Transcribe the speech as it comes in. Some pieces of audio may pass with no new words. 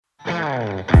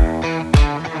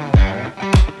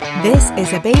This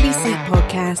is a baby sleep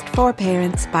podcast for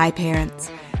parents by parents,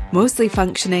 mostly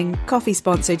functioning,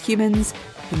 coffee-sponsored humans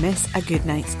who miss a good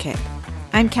night's kip.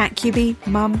 I'm Kat Cuby,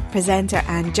 mum, presenter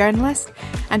and journalist,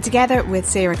 and together with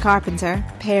Sarah Carpenter,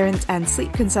 parent and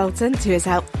sleep consultant who has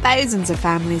helped thousands of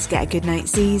families get a good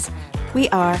night's ease, we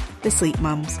are the Sleep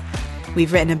Mums.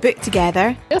 We've written a book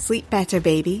together, Sleep Better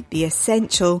Baby, the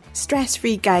essential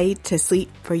stress-free guide to sleep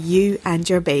for you and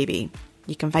your baby.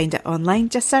 You can find it online,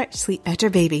 just search Sleep Better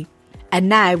Baby. And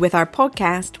now with our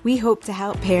podcast, we hope to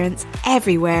help parents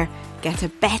everywhere get a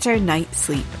better night's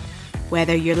sleep.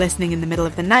 Whether you're listening in the middle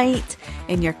of the night,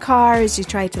 in your car as you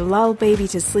try to lull baby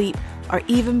to sleep, or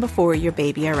even before your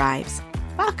baby arrives.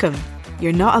 Welcome,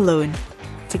 you're not alone.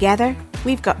 Together,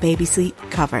 we've got baby sleep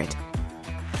covered.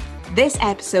 This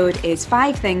episode is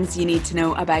 5 things you need to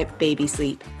know about baby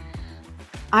sleep.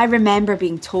 I remember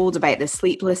being told about the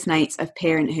sleepless nights of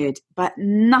parenthood, but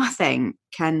nothing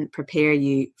can prepare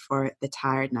you for the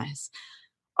tiredness.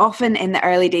 Often in the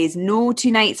early days, no 2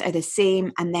 nights are the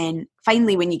same. And then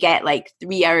finally, when you get like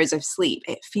 3 hours of sleep,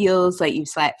 it feels like you've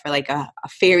slept for like a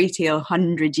fairy tale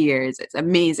 100 years. It's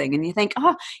amazing. And you think,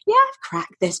 oh yeah, I've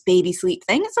cracked this baby sleep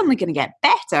thing. It's only going to get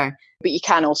better. But you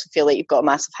can also feel like you've got a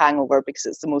massive hangover because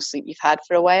it's the most sleep you've had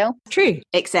for a while. True.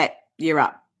 Except you're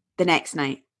up the next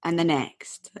night and the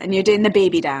next. And you're doing the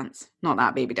baby dance. Not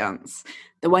that baby dance.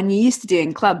 The one you used to do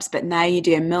in clubs, but now you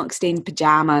do in milk-stained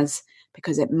pajamas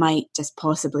because it might just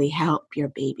possibly help your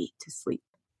baby to sleep.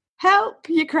 Help,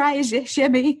 you cry as you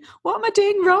shimmy. What am I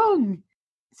doing wrong?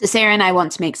 So Sarah and I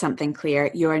want to make something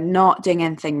clear. You are not doing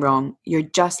anything wrong. You're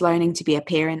just learning to be a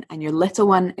parent and your little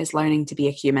one is learning to be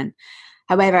a human.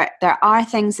 However, there are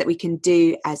things that we can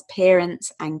do as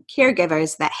parents and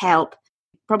caregivers that help,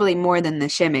 probably more than the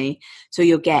shimmy, so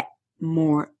you'll get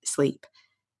more sleep.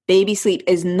 Baby sleep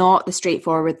is not the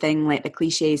straightforward thing like the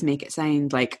clichés make it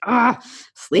sound like,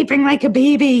 sleeping like a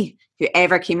baby.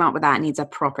 Whoever came up with that needs a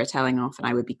proper telling off, and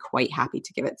I would be quite happy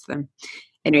to give it to them.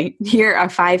 Anyway, here are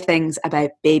 5 things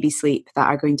about baby sleep that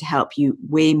are going to help you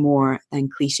way more than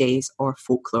clichés or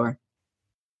folklore.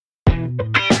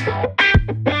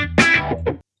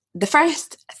 The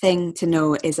first thing to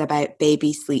know is about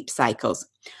baby sleep cycles.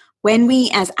 When we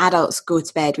as adults go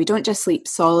to bed, we don't just sleep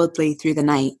solidly through the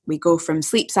night. We go from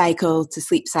sleep cycle to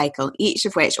sleep cycle, each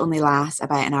of which only lasts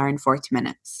about an hour and 40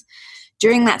 minutes.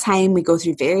 During that time, we go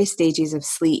through various stages of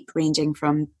sleep, ranging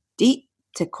from deep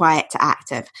to quiet to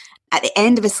active. At the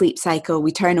end of a sleep cycle,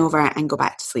 we turn over and go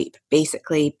back to sleep,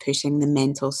 basically pushing the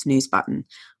mental snooze button.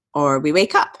 Or we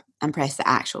wake up and press the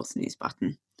actual snooze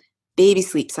button. Baby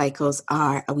sleep cycles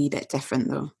are a wee bit different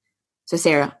though. So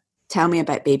Sarah, tell me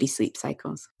about baby sleep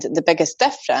cycles. The biggest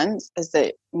difference is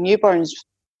that newborn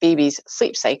baby's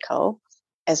sleep cycle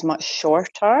is much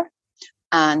shorter.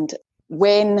 And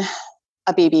when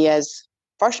a baby is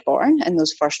first born, in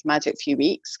those first magic few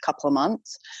weeks, couple of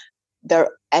months,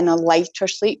 they're in a lighter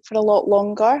sleep for a lot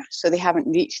longer. So they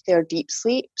haven't reached their deep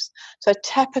sleeps. So a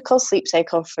typical sleep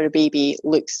cycle for a baby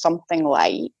looks something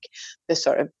like the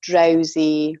sort of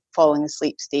drowsy falling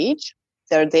asleep stage.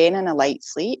 They're then in a light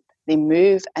sleep. They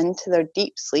move into their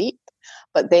deep sleep,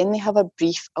 but then they have a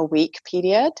brief awake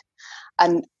period.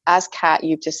 And as Kat,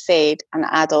 you've just said, an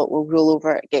adult will roll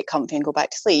over, get comfy and go back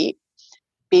to sleep.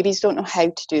 Babies don't know how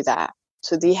to do that.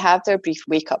 So they have their brief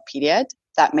wake-up period.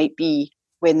 That might be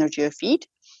when they're due a feed,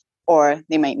 or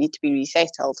they might need to be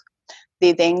resettled.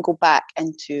 They then go back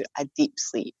into a deep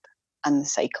sleep and the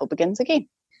cycle begins again.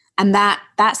 And that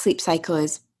sleep cycle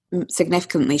is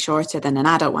significantly shorter than an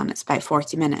adult one. It's about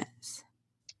 40 minutes.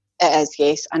 It is,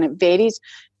 yes, and it varies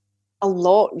a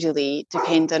lot, really,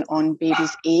 depending on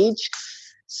baby's age.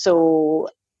 So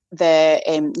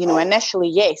initially,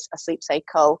 yes, a sleep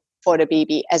cycle for a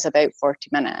baby is about 40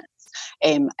 minutes.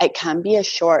 It can be as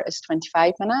short as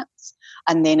 25 minutes,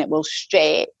 and then it will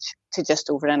stretch to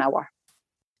just over an hour.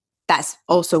 That's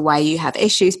also why you have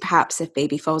issues, perhaps, if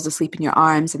baby falls asleep in your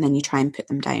arms and then you try and put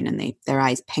them down and their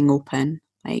eyes ping open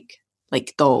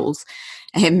like dolls.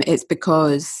 It's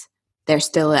because they're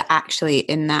still actually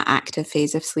in that active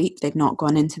phase of sleep. They've not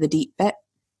gone into the deep bit.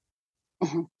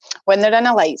 Mm-hmm. When they're in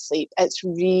a light sleep, it's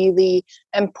really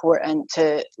important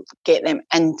to get them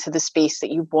into the space that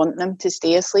you want them to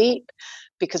stay asleep,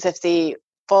 because if they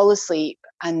fall asleep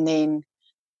and then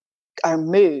are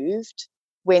moved,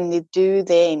 when they do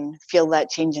then feel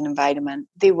that change in environment,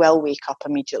 they will wake up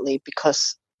immediately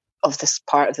because of this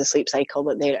part of the sleep cycle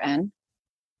that they're in.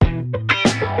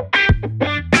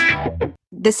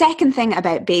 The second thing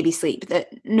about baby sleep that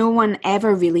no one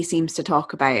ever really seems to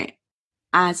talk about,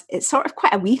 as it's sort of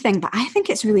quite a wee thing, but I think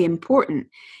it's really important,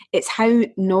 It's how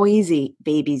noisy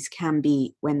babies can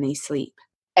be when they sleep.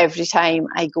 Every time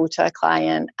I go to a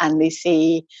client and they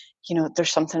say,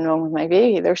 there's something wrong with my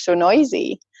baby, they're so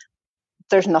noisy.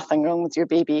 There's nothing wrong with your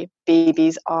baby.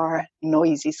 Babies are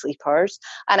noisy sleepers,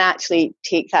 and actually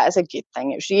take that as a good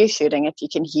thing. It's reassuring if you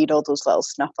can hear all those little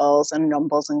snuffles and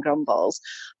rumbles and grumbles.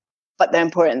 But the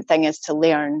important thing is to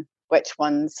learn which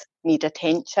ones need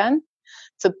attention.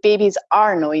 So babies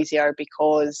are noisier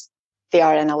because they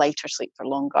are in a lighter sleep for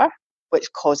longer,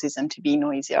 which causes them to be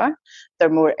noisier. They're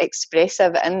more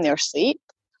expressive in their sleep,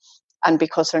 and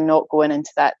because they're not going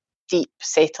into that deep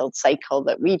settled cycle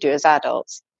that we do as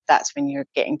adults, that's when you're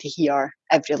getting to hear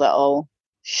every little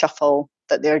shuffle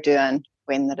that they're doing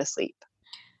when they're asleep.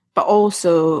 But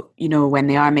also, when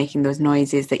they are making those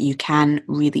noises, that you can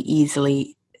really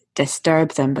easily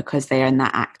disturb them because they're in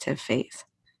that active phase.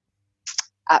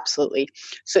 Absolutely.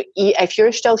 So if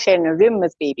you're still sharing a room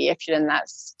with baby, if you're in that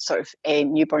sort of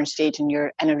newborn stage and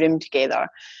you're in a room together,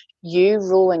 you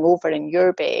rolling over in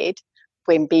your bed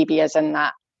when baby is in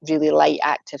that really light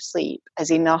active sleep is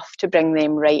enough to bring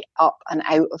them right up and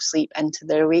out of sleep into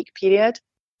their awake period.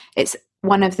 It's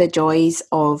one of the joys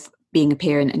of being a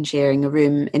parent and sharing a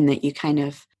room, in that you kind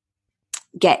of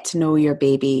get to know your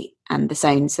baby and the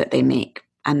sounds that they make.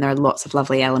 And there are lots of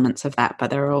lovely elements of that,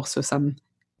 but there are also some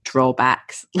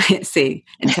drawbacks, let's say,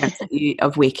 in terms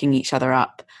of waking each other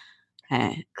up.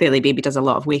 Clearly baby does a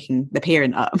lot of waking the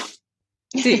parent up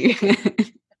too.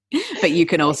 But you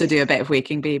can also do a bit of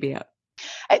waking baby up.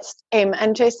 It's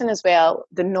interesting as well,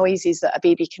 the noises that a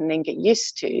baby can then get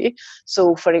used to.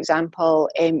 So, for example,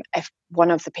 if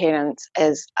one of the parents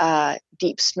is a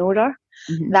deep snorer,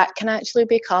 that can actually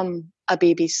become a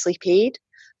baby's sleep aid.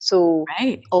 So,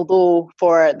 although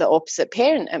for the opposite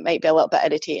parent, it might be a little bit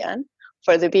irritating,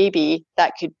 for the baby,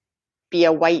 that could be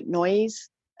have a white noise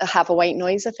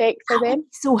effect for them. Would be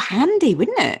so handy,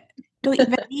 wouldn't it? Don't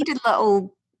even need a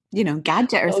little,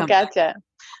 gadget or something. Gadget.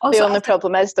 Also, the only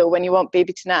problem is, though, when you want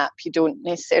baby to nap, you don't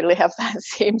necessarily have that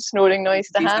same snoring noise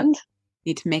to hand.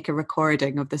 Need to make a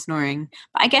recording of the snoring.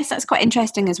 But I guess that's quite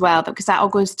interesting as well, because that all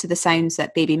goes to the sounds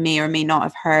that baby may or may not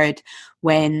have heard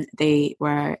when they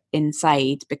were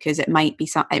inside, because it might be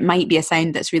a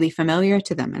sound that's really familiar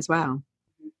to them as well.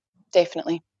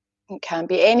 Definitely. It can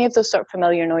be any of those sort of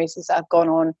familiar noises that have gone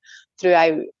on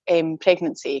throughout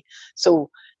pregnancy. So,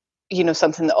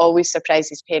 something that always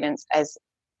surprises parents is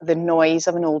the noise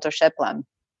of an older sibling.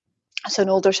 So an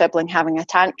older sibling having a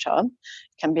tantrum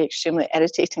can be extremely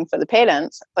irritating for the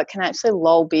parents, but can actually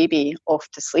lull baby off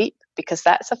to sleep because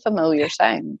that's a familiar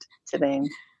sound to them.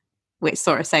 Which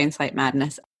sort of sounds like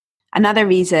madness. Another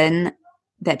reason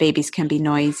that babies can be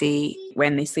noisy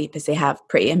when they sleep is they have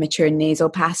pretty immature nasal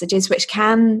passages, which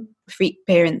can freak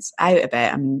parents out a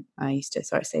bit. I mean, I used to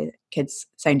sort of say that kids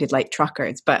sounded like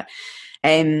truckers, but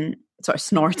sort of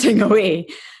snorting away.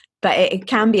 But it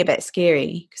can be a bit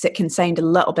scary because it can sound a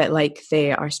little bit like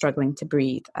they are struggling to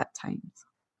breathe at times.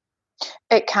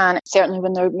 It can, certainly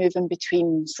when they're moving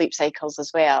between sleep cycles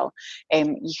as well.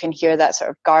 You can hear that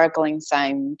sort of gargling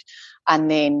sound and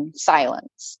then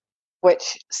silence,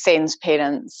 which sends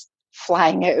parents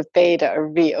flying out of bed at a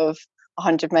rate of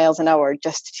 100 miles an hour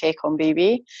just to check on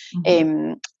baby.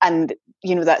 And,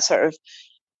 that sort of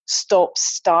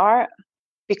stop-start,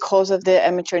 because of the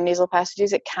immature nasal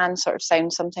passages, it can sort of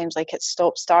sound sometimes like it's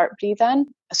stop-start breathing.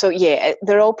 So yeah,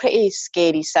 they're all pretty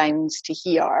scary sounds to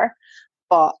hear,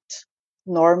 but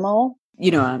normal.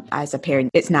 As a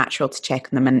parent, it's natural to check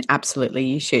on them, and absolutely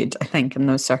you should, I think, in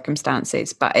those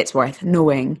circumstances. But it's worth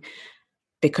knowing,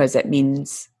 because it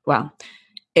means, well,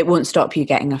 it won't stop you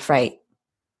getting a fright,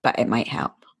 but it might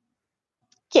help.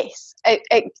 Yes,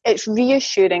 it's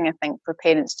reassuring, I think, for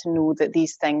parents to know that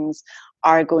these things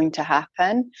are going to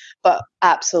happen, but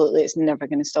absolutely it's never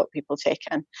going to stop people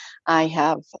checking. I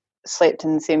have slept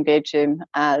in the same bedroom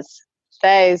as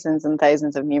thousands and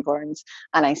thousands of newborns,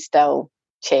 and I still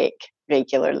check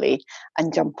regularly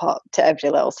and jump up to every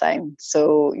little sound.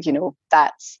 So,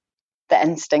 that's the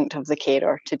instinct of the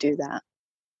carer to do that.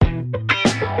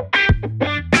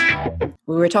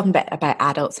 We were talking about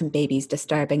adults and babies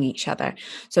disturbing each other.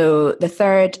 So the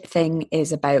third thing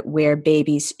is about where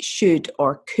babies should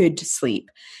or could sleep.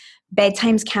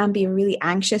 Bedtimes can be a really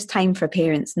anxious time for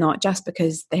parents, not just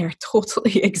because they're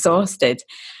totally exhausted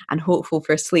and hopeful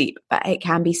for sleep, but it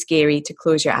can be scary to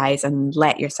close your eyes and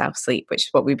let yourself sleep, which is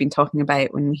what we've been talking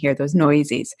about when we hear those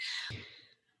noises.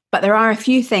 But there are a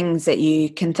few things that you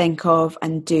can think of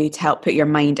and do to help put your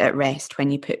mind at rest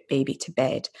when you put baby to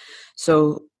bed.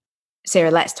 So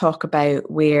Sarah, let's talk about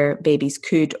where babies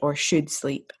could or should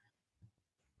sleep.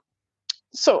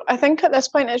 So I think at this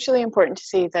point it's really important to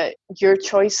say that your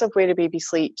choice of where a baby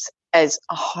sleeps is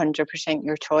 100%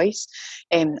 your choice.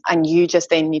 And you just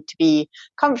then need to be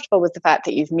comfortable with the fact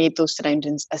that you've made those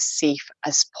surroundings as safe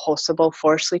as possible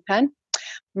for sleeping.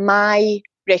 My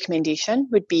recommendation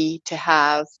would be to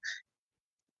have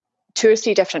 2 or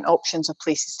 3 different options of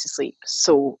places to sleep.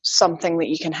 So something that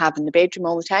you can have in the bedroom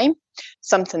all the time,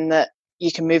 something that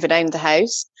you can move around the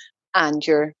house, and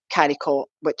your carry cot,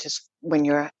 which is when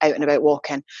you're out and about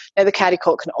walking. Now, the carry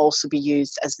cot can also be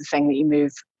used as the thing that you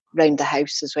move around the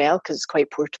house as well, because it's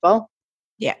quite portable.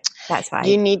 Yeah, that's fine.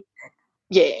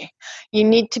 You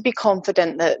need to be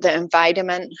confident that the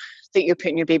environment that you're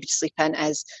putting your baby to sleep in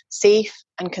is safe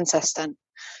and consistent.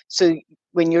 So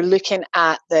when you're looking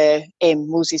at the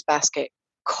Moses basket,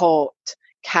 cot,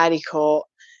 carry cot,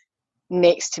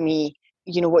 next to me,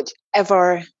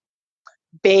 whatever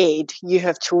bed you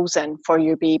have chosen for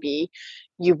your baby,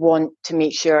 you want to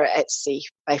make sure it's safe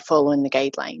by following the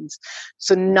guidelines.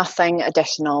 So nothing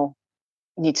additional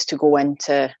needs to go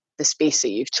into the space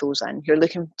that you've chosen. You're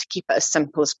looking to keep it as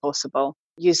simple as possible.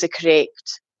 Use the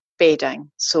correct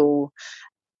bedding. So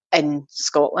in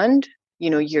Scotland,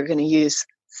 you're going to use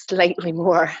slightly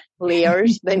more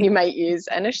layers than you might use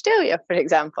in Australia, for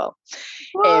example.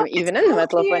 Even in the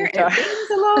middle of winter. It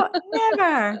rains a lot.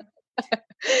 Never.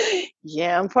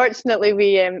 Yeah, unfortunately,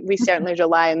 we certainly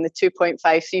rely on the 2.5,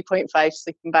 3.5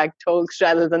 sleeping bag togs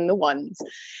rather than the ones.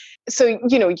 So,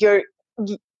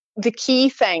 the key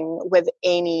thing with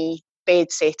any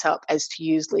bed setup is to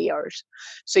use layers.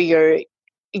 So you're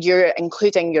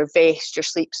including your vest, your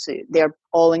sleep suit. They're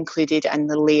all included in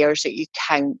the layers that you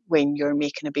count when you're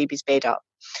making a baby's bed up.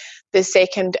 The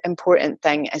second important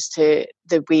thing is the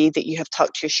way that you have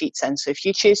tucked your sheets in. So if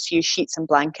you choose to use sheets and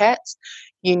blankets,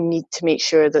 you need to make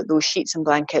sure that those sheets and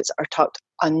blankets are tucked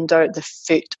under the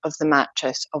foot of the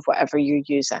mattress of whatever you're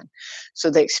using. So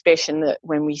the expression that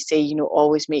when we say,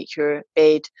 always make your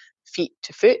bed feet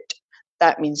to foot,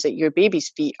 that means that your baby's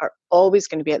feet are always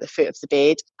going to be at the foot of the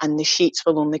bed, and the sheets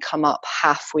will only come up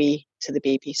halfway to the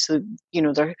baby. So,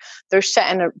 they're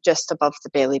sitting just above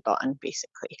the belly button,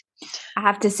 basically. I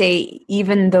have to say,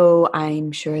 even though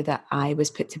I'm sure that I was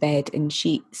put to bed in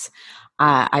sheets,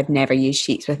 I've never used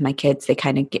sheets with my kids. They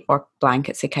kind of or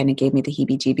blankets. They kind of gave me the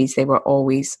heebie-jeebies. They were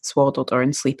always swaddled or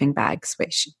in sleeping bags,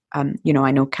 which I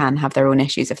know can have their own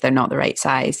issues if they're not the right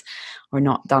size or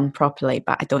not done properly.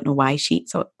 But I don't know why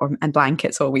sheets and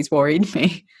blankets always worried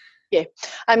me. Yeah,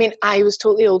 I mean, I was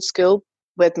totally old school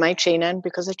with my training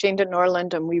because I trained in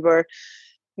Norland and we were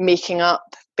making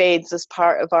up beds as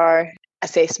part of our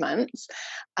assessments.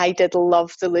 I did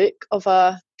love the look of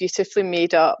a beautifully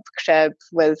made up crib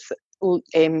with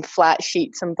flat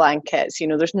sheets and blankets.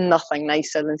 There's nothing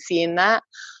nicer than seeing that.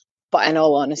 But in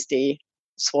all honesty,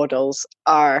 swaddles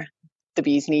are the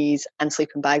bee's knees and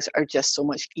sleeping bags are just so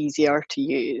much easier to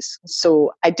use.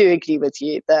 So I do agree with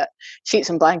you that sheets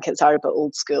and blankets are a bit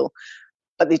old school,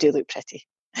 but they do look pretty.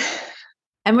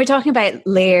 And we're talking about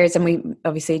layers and we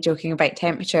obviously joking about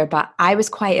temperature, but I was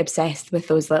quite obsessed with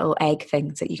those little egg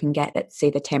things that you can get that say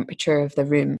the temperature of the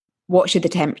room. What should the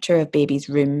temperature of baby's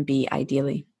room be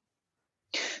ideally?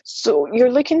 So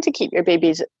you're looking to keep your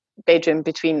baby's bedroom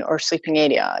or sleeping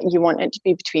area, you want it to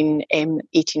be between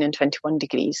 18 and 21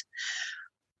 degrees.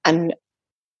 And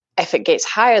if it gets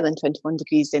higher than 21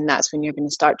 degrees, then that's when you're going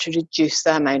to start to reduce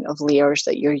the amount of layers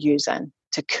that you're using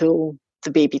to cool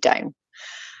the baby down.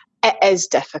 It is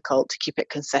difficult to keep it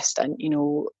consistent.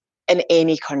 In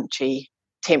any country,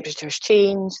 temperatures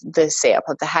change. The setup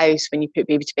of the house, when you put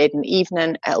baby to bed in the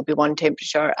evening, it'll be one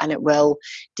temperature and it will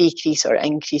decrease or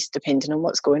increase depending on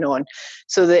what's going on.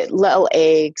 So the little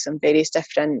eggs and various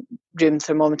different room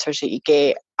thermometers that you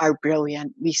get are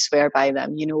brilliant. We swear by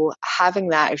them. Having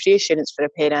that as reassurance for a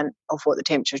parent of what the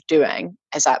temperature's doing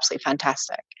is absolutely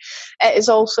fantastic. It is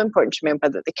also important to remember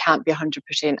that they can't be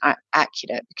 100%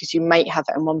 accurate because you might have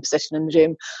it in one position in the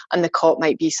room and the cot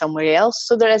might be somewhere else.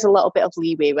 So there is a little bit of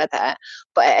leeway with it,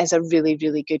 but it is a really,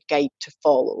 really good guide to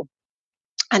follow.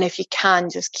 And if you can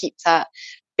just keep that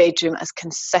bedroom as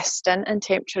consistent in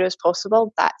temperature as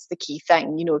possible, that's the key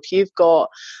thing. If you've got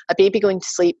a baby going to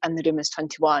sleep and the room is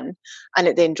 21 and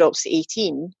it then drops to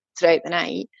 18 throughout the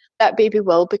night, that baby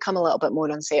will become a little bit more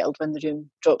unsettled when the room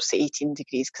drops to 18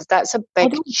 degrees because that's a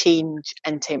big change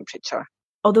in temperature.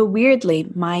 Although weirdly,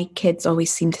 my kids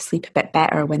always seem to sleep a bit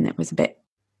better when it was a bit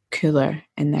cooler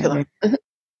in their room. Mm-hmm.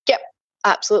 Yep,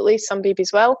 absolutely. Some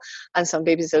babies will, and some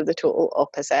babies are the total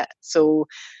opposite. So,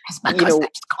 because they're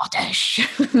Scottish.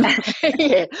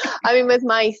 Yeah, I mean, with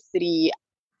my 3,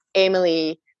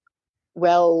 Emily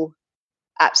will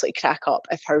absolutely crack up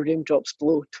if her room drops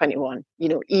below 21.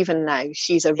 Even now,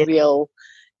 she's a real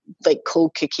like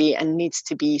cold cookie and needs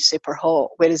to be super hot,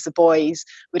 whereas the boys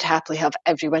would happily have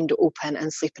every window open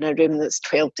and sleep in a room that's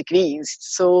 12 degrees.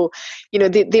 So,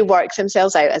 they work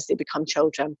themselves out as they become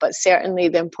children. But certainly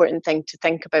the important thing to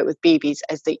think about with babies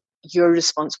is that you're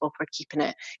responsible for keeping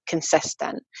it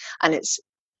consistent. And it's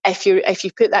if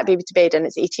you put that baby to bed and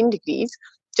it's 18 degrees,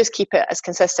 just keep it as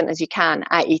consistent as you can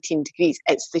at 18 degrees.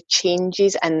 It's the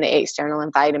changes in the external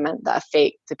environment that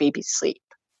affect the baby's sleep.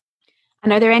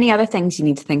 And are there any other things you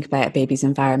need to think about a baby's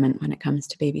environment when it comes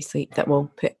to baby sleep that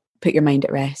will put your mind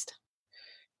at rest?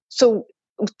 So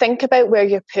think about where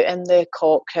you're putting the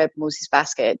cot, crib, Moses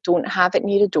basket. Don't have it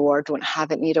near a door. Don't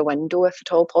have it near a window if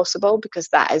at all possible, because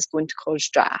that is going to cause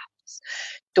drafts.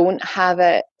 Don't have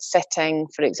it sitting,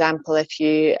 for example, if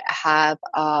you have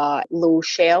a low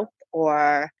shelf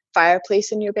or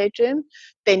fireplace in your bedroom,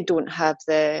 then don't have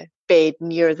the bed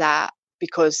near that,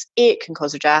 because A, it can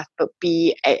cause a draft, but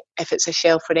B, if it's a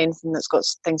shelf or anything that's got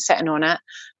things sitting on it,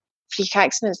 freak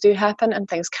accidents do happen and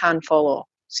things can fall off.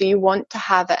 So you want to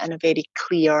have it in a very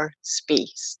clear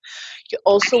space. You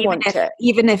also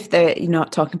even if you're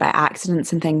not talking about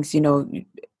accidents and things,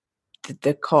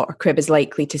 the cot or crib is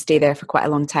likely to stay there for quite a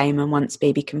long time, and once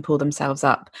baby can pull themselves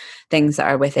up, things that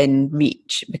are within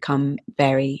reach become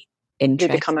very interesting.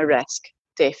 They become a risk,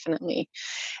 definitely.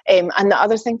 And the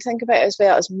other thing to think about as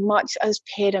well, as much as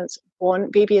parents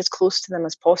want baby as close to them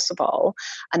as possible,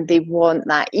 and they want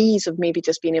that ease of maybe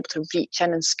just being able to reach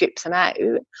in and scoop them out,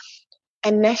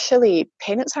 initially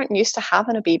parents aren't used to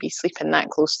having a baby sleeping that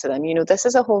close to them. This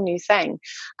is a whole new thing.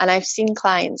 And I've seen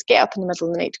clients get up in the middle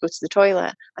of the night to go to the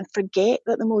toilet and forget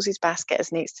that the Moses basket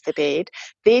is next to the bed.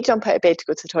 They jump out of bed to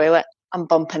go to the toilet and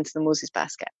bump into the Moses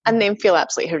basket and then feel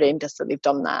absolutely horrendous that they've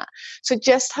done that. So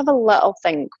just have a little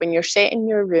think when you're setting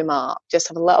your room up, just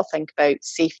have a little think about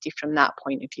safety from that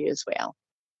point of view as well.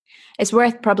 It's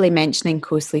worth probably mentioning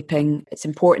co-sleeping. It's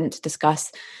important to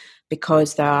discuss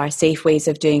because there are safe ways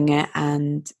of doing it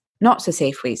and not so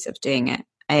safe ways of doing it.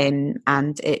 And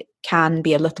it can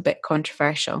be a little bit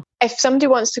controversial. If somebody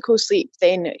wants to co-sleep,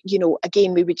 then,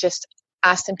 again, we would just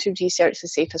ask them to research the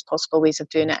safest possible ways of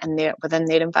doing it within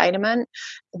their environment.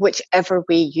 Whichever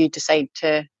way you decide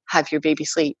to have your baby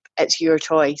sleep, it's your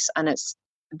choice, and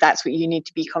that's what you need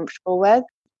to be comfortable with.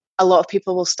 A lot of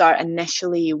people will start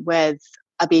initially with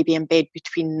a baby in bed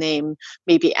between them,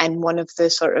 maybe in one of the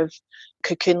sort of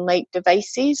cocoon-like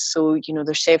devices. So,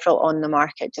 there's several on the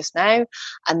market just now,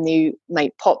 and they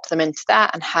might pop them into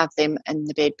that and have them in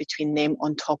the bed between them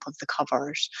on top of the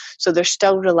covers. So they're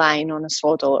still relying on a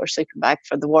swaddle or sleeping bag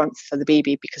for the warmth for the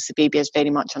baby, because the baby is very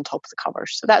much on top of the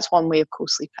covers. So that's one way of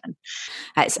co-sleeping.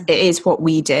 It is what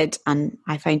we did, and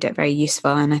I find it very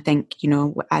useful. And I think,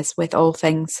 as with all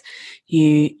things,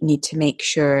 you need to make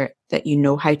sure that you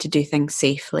know how to do things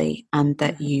safely and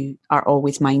that you are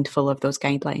always mindful of those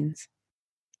guidelines.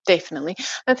 Definitely.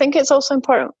 I think it's also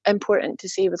important to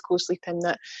say with co-sleeping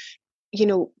that,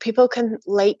 people can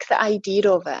like the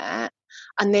idea of it,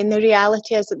 and then the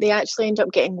reality is that they actually end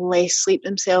up getting less sleep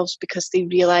themselves because they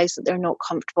realise that they're not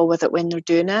comfortable with it when they're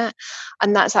doing it.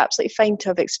 And that's absolutely fine to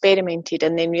have experimented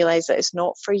and then realise that it's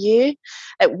not for you.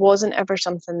 It wasn't ever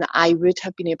something that I would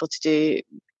have been able to do.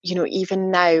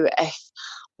 Even now, if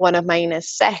one of mine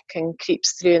is sick and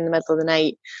creeps through in the middle of the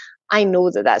night, I know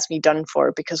that that's me done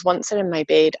for, because once they're in my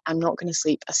bed, I'm not going to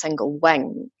sleep a single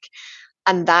wink.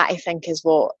 And that, I think, is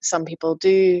what some people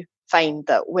do find,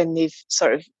 that when they've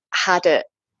sort of had it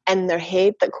in their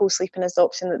head that co-sleeping is the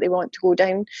option that they want to go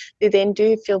down, they then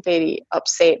do feel very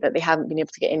upset that they haven't been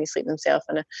able to get any sleep themselves,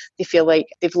 and they feel like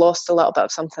they've lost a little bit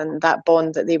of something, that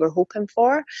bond that they were hoping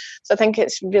for. So I think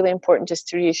it's really important just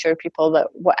to reassure people that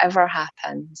whatever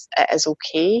happens, it is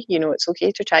okay. It's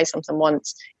okay to try something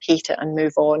once, hate it and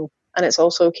move on. And it's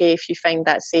also okay if you find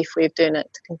that safe way of doing it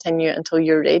to continue it until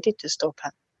you're ready to stop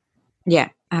it. Yeah,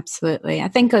 absolutely. I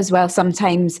think as well,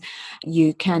 sometimes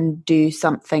you can do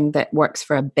something that works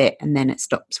for a bit and then it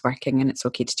stops working, and it's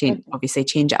okay to obviously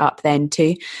change it up then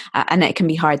too. And it can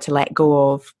be hard to let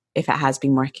go of if it has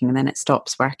been working and then it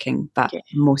stops working. But the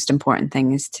most important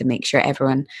thing is to make sure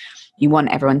you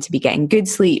want everyone to be getting good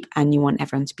sleep, and you want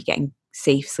everyone to be getting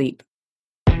safe sleep.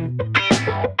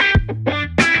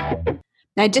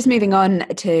 Now, just moving on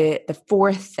to the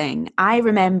fourth thing, I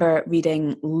remember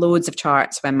reading loads of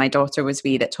charts when my daughter was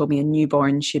wee that told me a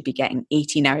newborn should be getting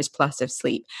 18 hours plus of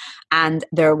sleep. And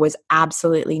there was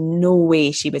absolutely no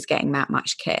way she was getting that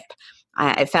much kip.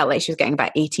 It felt like she was getting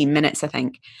about 18 minutes, I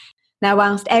think. Now,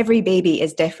 whilst every baby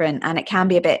is different and it can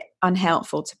be a bit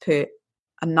unhelpful to put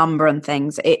a number on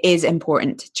things, it is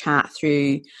important to chat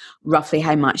through roughly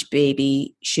how much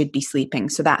baby should be sleeping.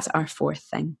 So that's our fourth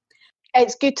thing.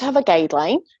 It's good to have a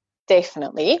guideline,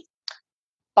 definitely.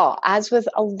 But as with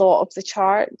a lot of the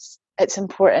charts, it's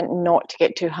important not to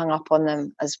get too hung up on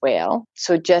them as well.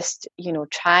 So just,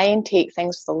 try and take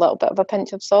things with a little bit of a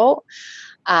pinch of salt,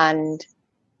 and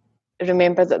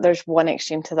remember that there's one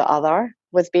extreme to the other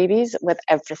with babies, with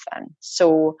everything.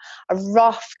 So a very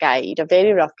rough guide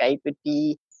would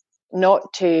be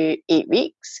not to 8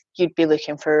 weeks. You'd be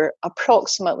looking for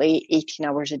approximately 18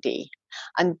 hours a day.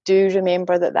 And do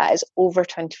remember that that is over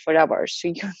 24 hours. So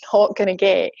you're not going to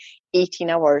get 18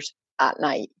 hours at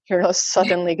night. You're not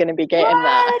suddenly going to be getting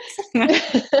that.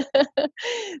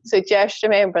 So just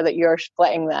remember that you're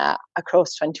splitting that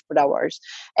across 24 hours.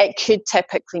 It could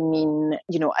typically mean,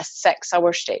 a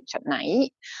 6-hour stretch at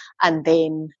night, and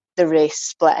then the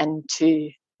rest split into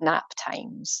nap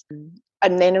times.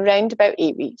 And then around about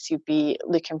 8 weeks, you'd be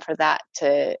looking for that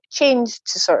to change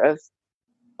to sort of,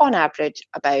 on average,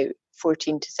 about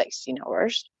 14 to 16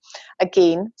 hours.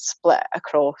 Again, split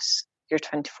across your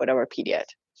 24-hour period.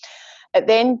 It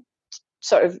then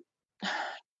sort of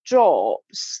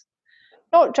drops,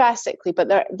 not drastically, but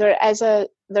there's a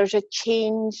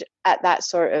change at that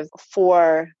sort of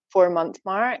 4-month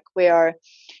mark, where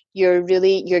you're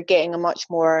getting a much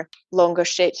more longer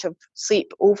stretch of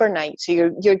sleep overnight. So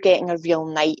you're getting a real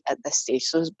night at this stage.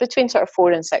 So between sort of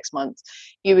 4 and 6 months,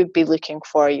 you would be looking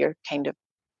for your kind of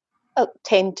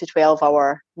 10 to 12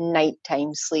 hour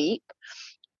nighttime sleep,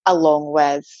 along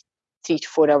with 3 to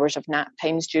 4 hours of nap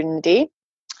times during the day.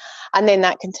 And then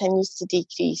that continues to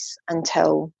decrease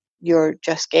until you're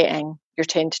just getting your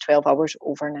 10 to 12 hours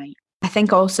overnight. I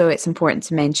think also it's important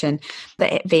to mention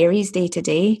that it varies day to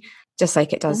day, just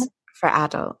like it does for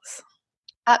adults.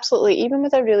 Absolutely. Even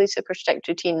with a really super strict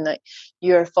routine that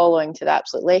you're following to the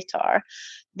absolute letter,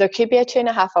 there could be a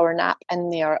 2.5-hour nap in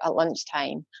there at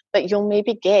lunchtime that you'll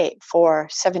maybe get for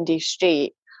 7 days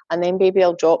straight, and then baby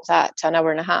will drop that to an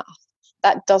hour and a half.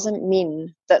 That doesn't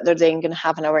mean that they're then going to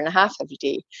have an hour and a half every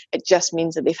day. It just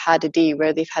means that they've had a day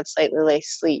where they've had slightly less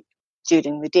sleep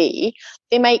during the day.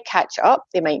 They might catch up,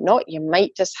 they might not. You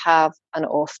might just have an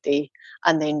off day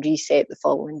and then reset the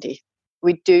following day.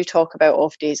 We do talk about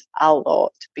off days a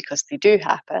lot because they do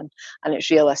happen, and it's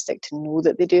realistic to know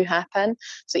that they do happen.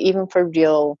 So even for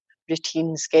real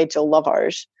routine schedule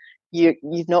lovers,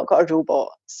 you've not got a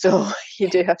robot. So you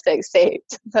do have to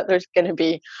accept that there's going to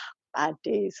be bad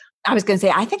days. I was going to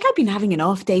say, I think I've been having an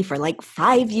off day for like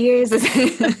 5 years.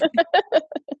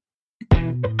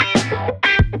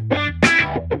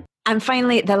 And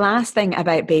finally, the last thing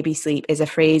about baby sleep is a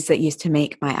phrase that used to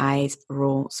make my eyes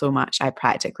roll so much I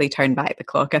practically turned back the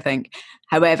clock, I think.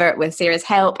 However, with Sarah's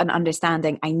help and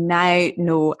understanding, I now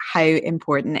know how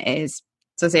important it is.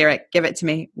 So Sarah, give it to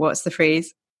me. What's the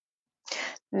phrase?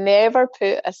 Never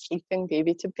put a sleeping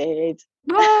baby to bed.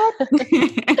 What?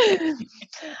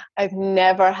 I've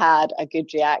never had a good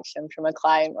reaction from a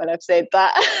client when I've said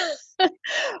that.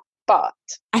 But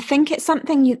I think it's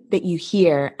something that you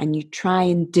hear and you try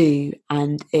and do,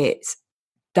 and it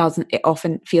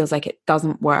often feels like it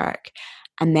doesn't work.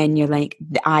 And then you're like,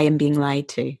 I am being lied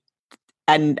to.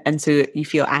 And so you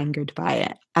feel angered by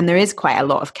it. And there is quite a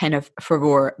lot of kind of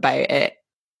furore about it,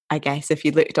 I guess, if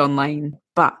you looked online,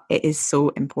 but it is so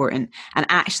important, and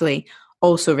actually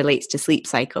also relates to sleep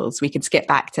cycles. We could skip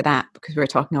back to that because we're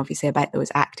talking obviously about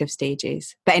those active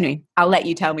stages. But anyway, I'll let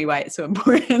you tell me why it's so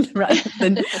important rather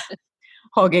than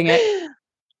hogging it.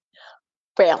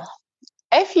 Well,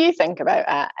 if you think about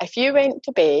it, if you went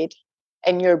to bed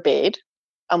in your bed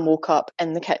and woke up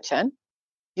in the kitchen,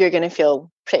 you're going to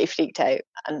feel pretty freaked out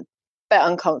and a bit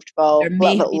uncomfortable, There may a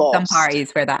little bit be lost. some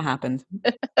parties where that happens.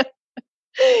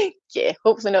 Yeah,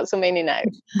 hopefully not so many now.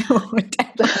 No,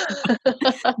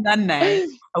 none now.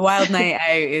 A wild night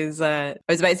out is, I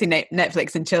was about to say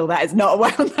Netflix and chill. That is not a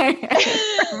wild night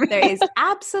out. There is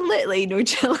absolutely no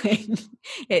chilling.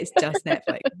 It's just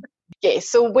Netflix. Yeah,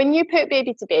 so when you put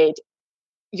baby to bed,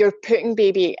 you're putting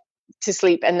baby to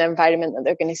sleep in the environment that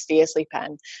they're going to stay asleep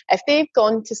in. If they've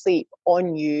gone to sleep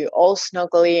on you, all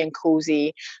snuggly and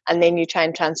cozy, and then you try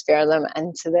and transfer them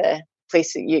into the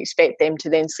place that you expect them to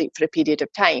then sleep for a period of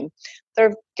time,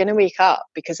 they're going to wake up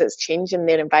because it's changing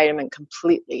their environment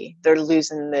completely. They're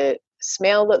losing the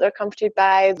smell that they're comforted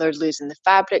by, they're losing the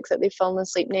fabric that they've fallen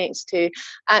asleep next to.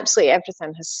 Absolutely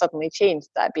everything has suddenly changed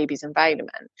that baby's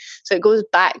environment. So it goes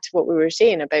back to what we were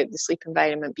saying about the sleep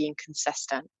environment being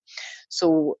consistent.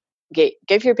 So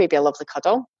give your baby a lovely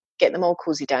cuddle, get them all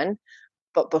cozied in,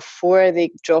 but before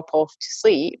they drop off to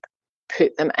sleep,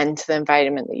 put them into the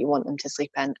environment that you want them to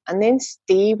sleep in, and then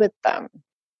stay with them.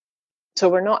 So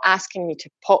we're not asking you to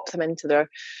pop them into their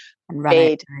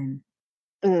bed.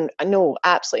 No,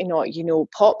 absolutely not.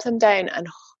 Pop them down and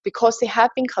because they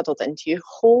have been cuddled into you,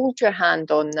 hold your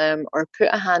hand on them or put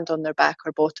a hand on their back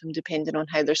or bottom, depending on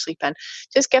how they're sleeping.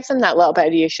 Just give them that little bit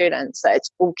of reassurance that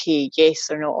it's okay. Yes,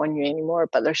 they're not on you anymore,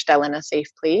 but they're still in a safe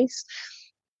place.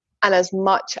 And as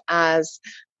much as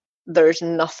there's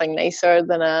nothing nicer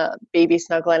than a baby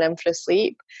snuggling in for a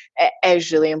sleep, it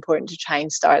is really important to try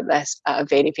and start this at a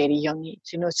very, very young age.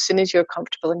 You know, as soon as you're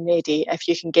comfortable and ready, if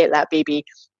you can get that baby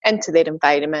into their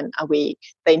environment awake,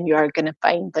 then you are going to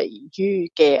find that you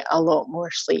get a lot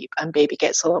more sleep and baby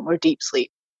gets a lot more deep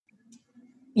sleep.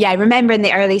 Yeah, I remember in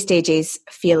the early stages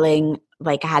feeling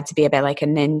like I had to be a bit like a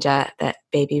ninja, that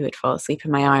baby would fall asleep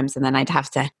in my arms and then I'd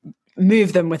have to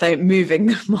move them without moving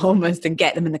them almost and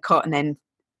get them in the cot and then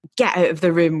get out of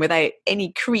the room without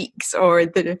any creaks or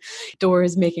the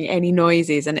doors making any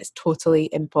noises, and it's totally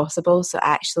impossible. So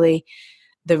actually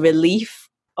the relief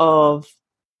of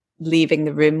leaving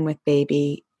the room with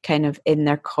baby kind of in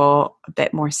their cot, a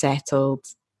bit more settled,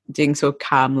 doing so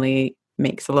calmly,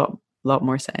 makes a lot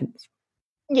more sense.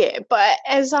 Yeah, but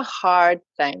it is a hard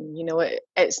thing, you know.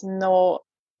 It's not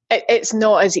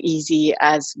as easy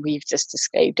as we've just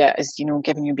described it, as, you know,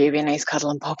 giving your baby a nice cuddle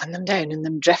and popping them down and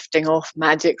them drifting off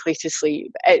magically to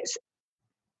sleep. It's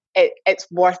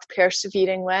worth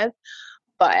persevering with,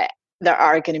 but there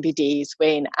are going to be days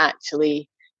when actually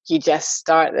you just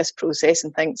start this process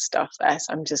and think, stuff this,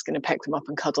 I'm just going to pick them up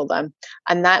and cuddle them.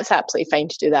 And that's absolutely fine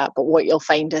to do that. But what you'll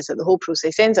find is that the whole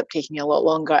process ends up taking you a lot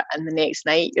longer, and the next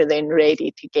night you're then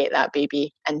ready to get that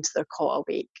baby into their cot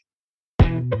awake.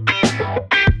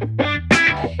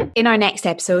 In our next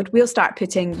episode, we'll start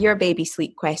putting your baby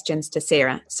sleep questions to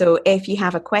Sarah. So if you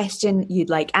have a question you'd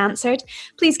like answered,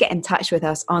 please get in touch with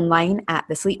us online at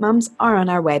The Sleep Mums or on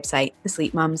our website,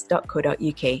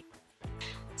 thesleepmums.co.uk.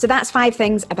 So that's 5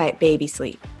 things about baby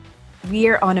sleep.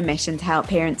 We're on a mission to help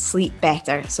parents sleep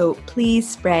better, so please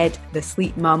spread the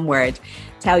Sleep Mum word.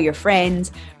 Tell your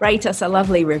friends, write us a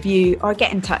lovely review, or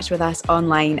get in touch with us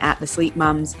online at The Sleep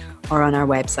Mums or on our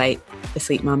website,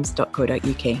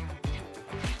 thesleepmums.co.uk.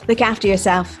 Look after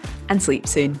yourself and sleep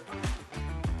soon.